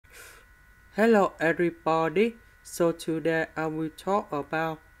Hello everybody, so today I will talk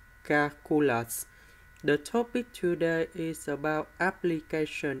about calculus. The topic today is about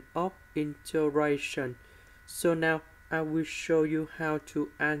application of integration. So now I will show you how to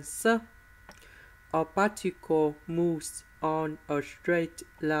answer. A particle moves on a straight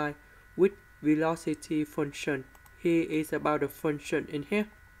line with velocity function. Here is about the function in here.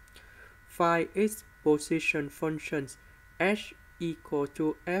 Find its position functions h equal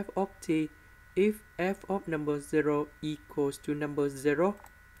to f of t if f of number 0 equals to number 0.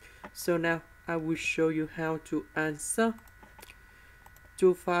 So now I will show you how to answer.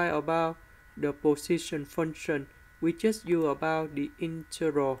 To find about the position function, we just use about the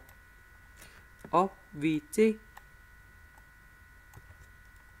integral of vt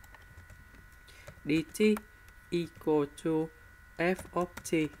dt equal to f of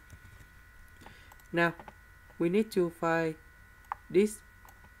t. Now we need to find this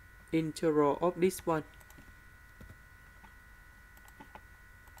integral of this one.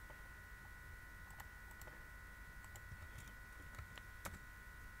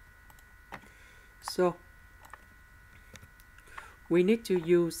 So we need to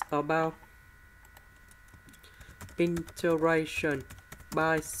use about integration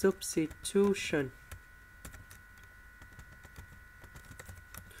by substitution.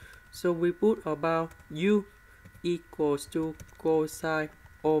 So we put about u equals to cosine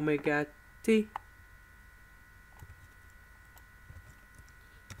omega t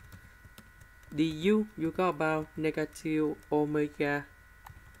du, you got about negative omega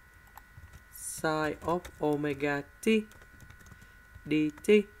sine of omega t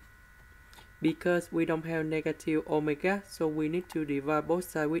dt. Because we don't have negative omega, so we need to divide both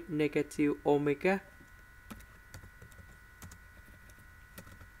sides with negative omega.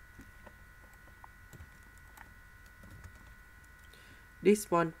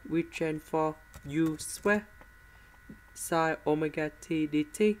 This one we change for u square. Sine omega t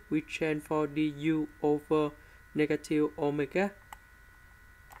dt we change for du over negative omega.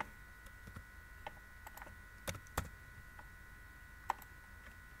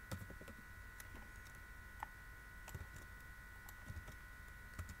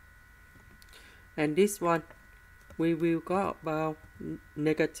 And this one we will go about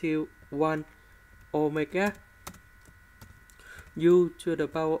negative 1 omega u to the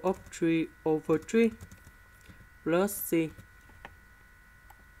power of 3 over 3 plus c.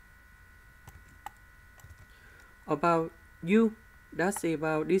 About u, that's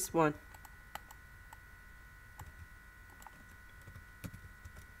about this one.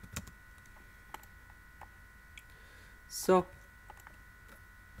 So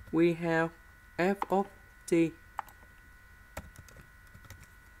we have f of t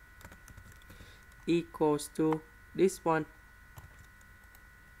equals to this one.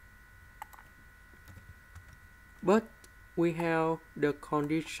 But we have the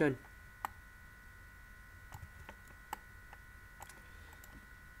condition.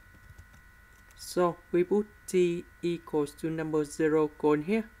 So we put t equals to number 0 going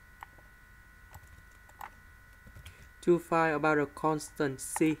here. To find about a constant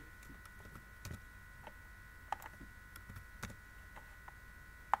c.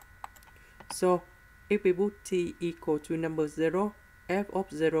 So if we put t equal to number 0, f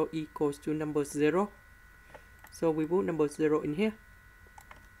of 0 equals to number 0. So we put number 0 in here.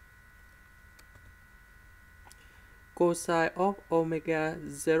 Cosine of omega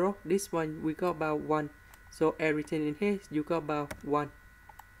 0, this one we got about 1. So everything in here you got about 1.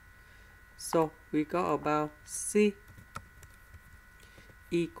 So we got about c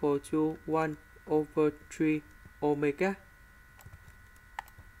equal to 1 over 3 omega.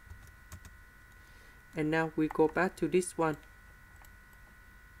 And now we go back to this one.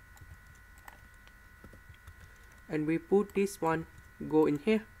 And we put this one go in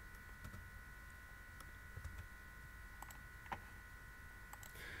here.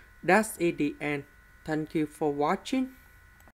 That's it, the end. Thank you for watching.